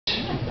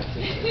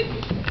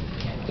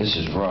This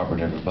is Robert,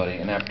 everybody.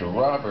 And after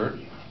Robert,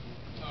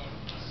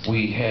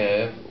 we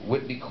have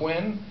Whitney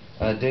Quinn,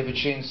 David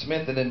Shane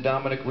Smith, and then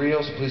Dominic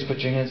Rios. So please put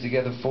your hands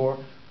together for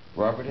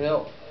Robert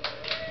Hill.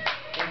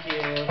 Thank you.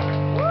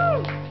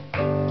 Woo!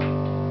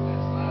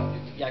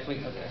 Yeah, can we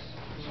go there?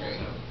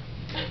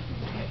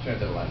 Turn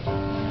to the left.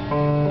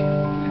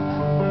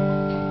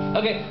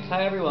 Okay,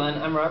 hi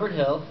everyone. I'm Robert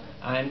Hill.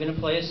 I'm going to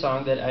play a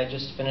song that I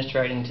just finished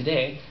writing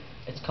today.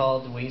 It's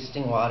called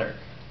Wasting Water.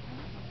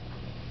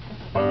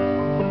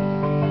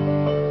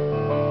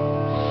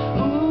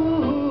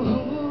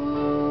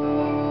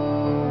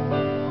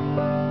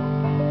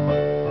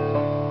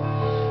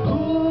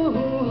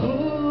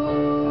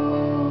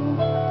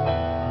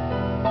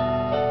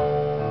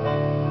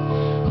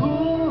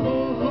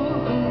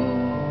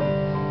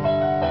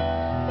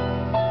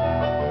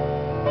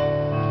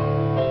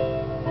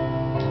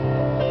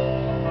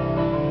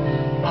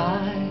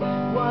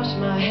 Wash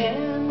my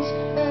hands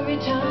every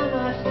time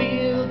I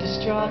feel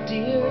distraught,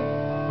 dear.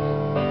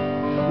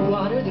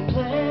 Water the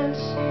plants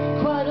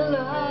quite a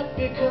lot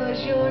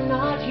because you're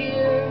not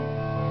here.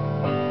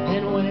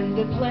 And when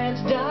the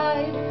plants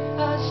died,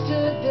 I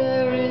stood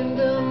there in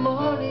the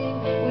morning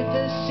with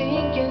the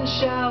sink and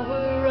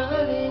shower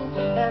running,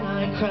 and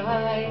I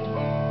cried.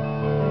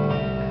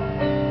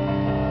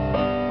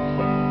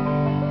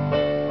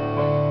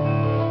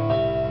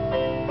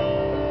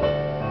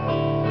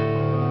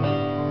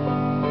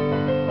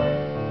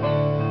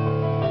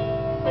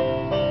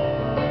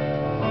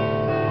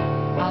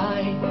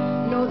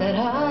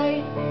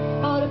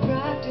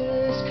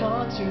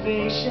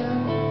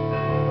 Conservation.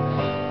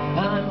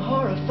 I'm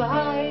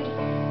horrified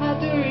at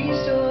the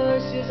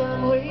resources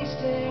I'm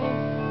wasting.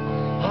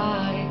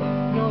 I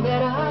know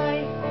that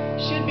I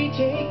should be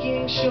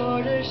taking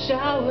shorter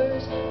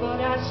showers, but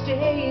I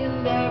stay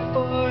in there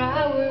for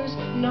hours,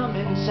 numb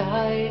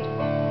inside.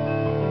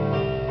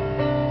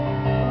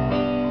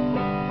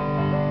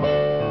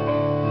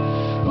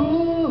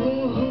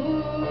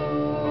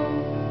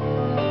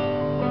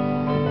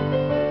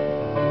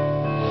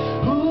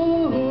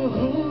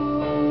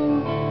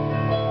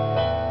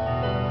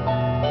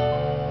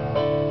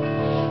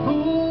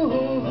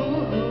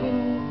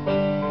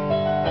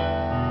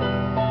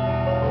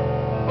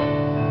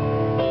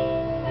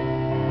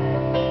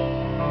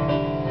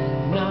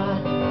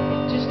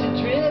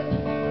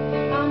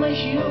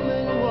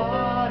 Human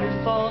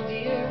waterfall,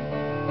 dear,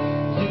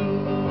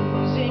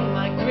 losing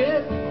my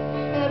grip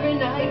every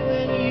night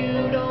when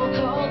you don't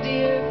call,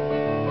 dear.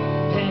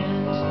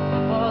 And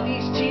all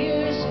these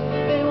tears,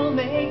 they won't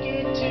make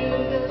it to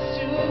the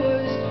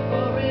sewers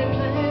or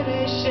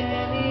replenish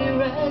any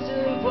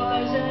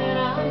reservoirs, and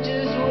I'm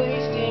just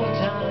wasting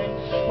time,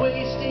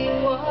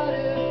 wasting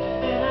water,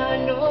 and I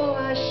know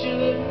I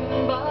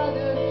shouldn't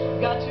bother.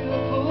 Got to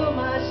pull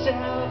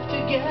myself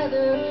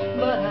together,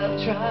 but I've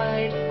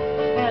tried.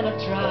 And I've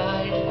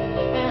tried,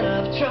 and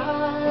I've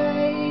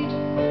tried.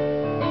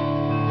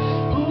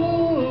 Ooh,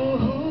 ooh,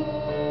 ooh.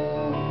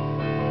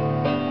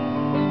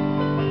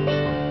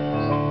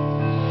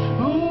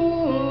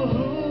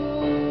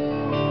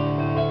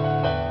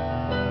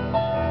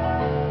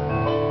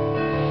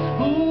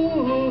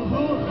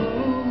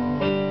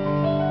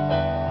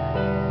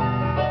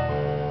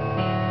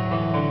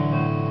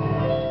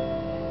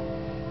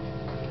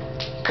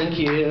 Thank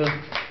you.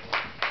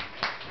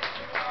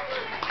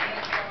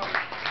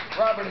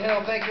 Robert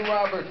Hill, thank you,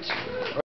 Robert.